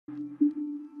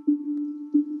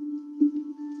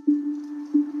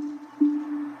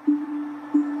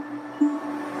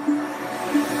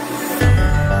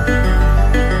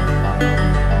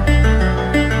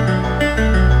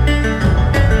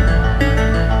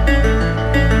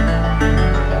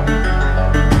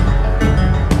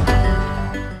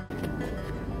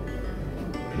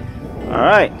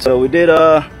Alright, so we did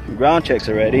ground checks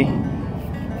already.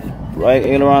 Right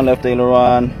aileron, left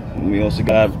aileron. We also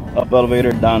got up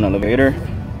elevator, down elevator,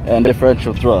 and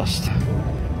differential thrust.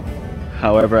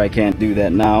 However, I can't do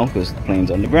that now because the plane's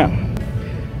on the ground.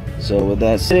 So with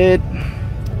that said,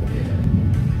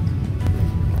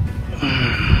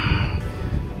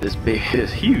 this big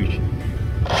is huge.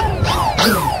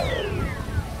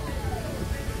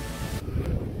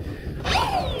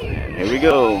 And here we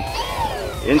go.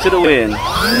 Into the wind.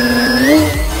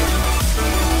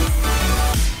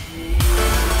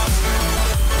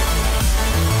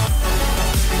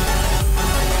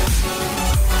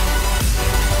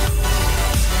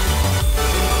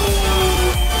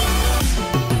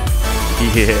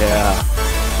 Yeah.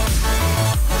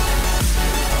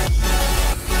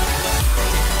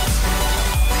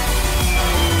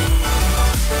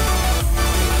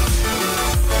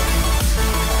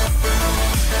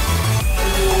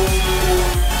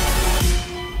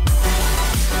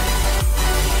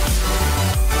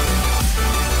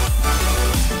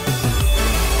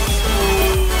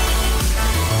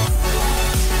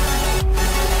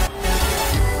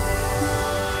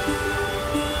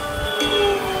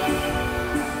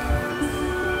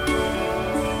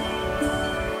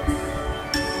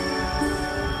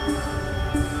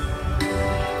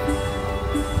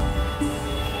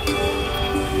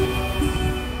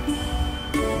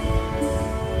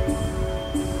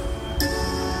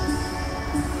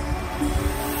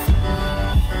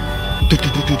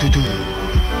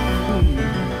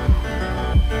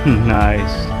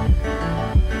 Nice.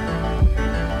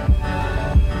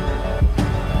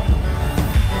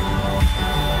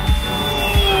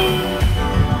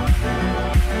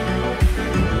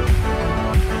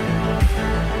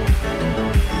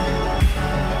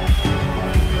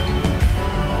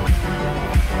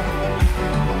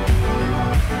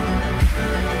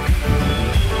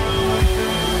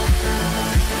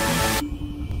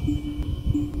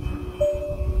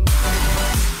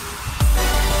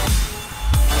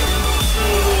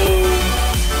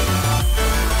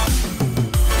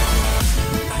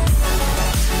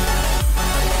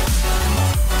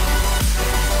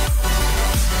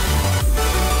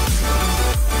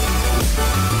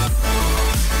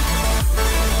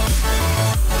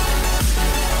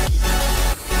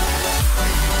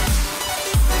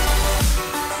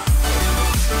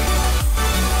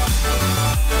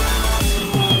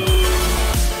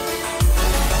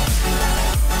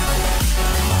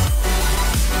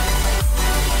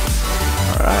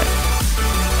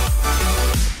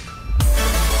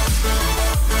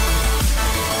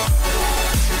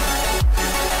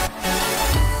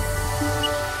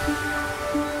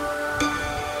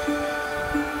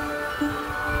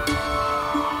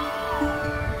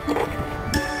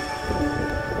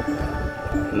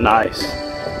 Nice.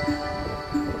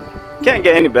 Can't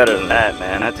get any better than that,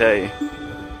 man, I tell you.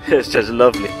 It's just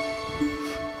lovely.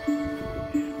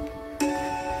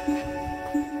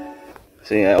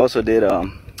 See, I also did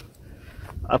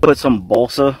I put some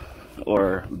balsa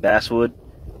or basswood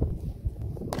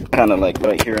kind of like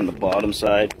right here on the bottom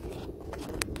side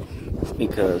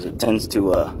because it tends to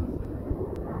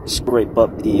scrape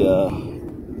up the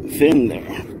fin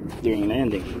there during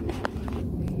landing.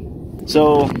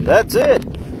 So that's it.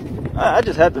 I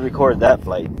just had to record that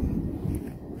flight.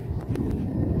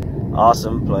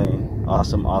 Awesome plane.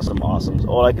 Awesome, awesome, awesome. That's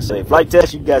all I can say. Flight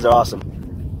Test, you guys are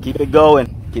awesome. Keep it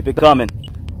going. Keep it coming.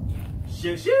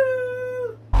 Shoo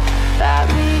shoo!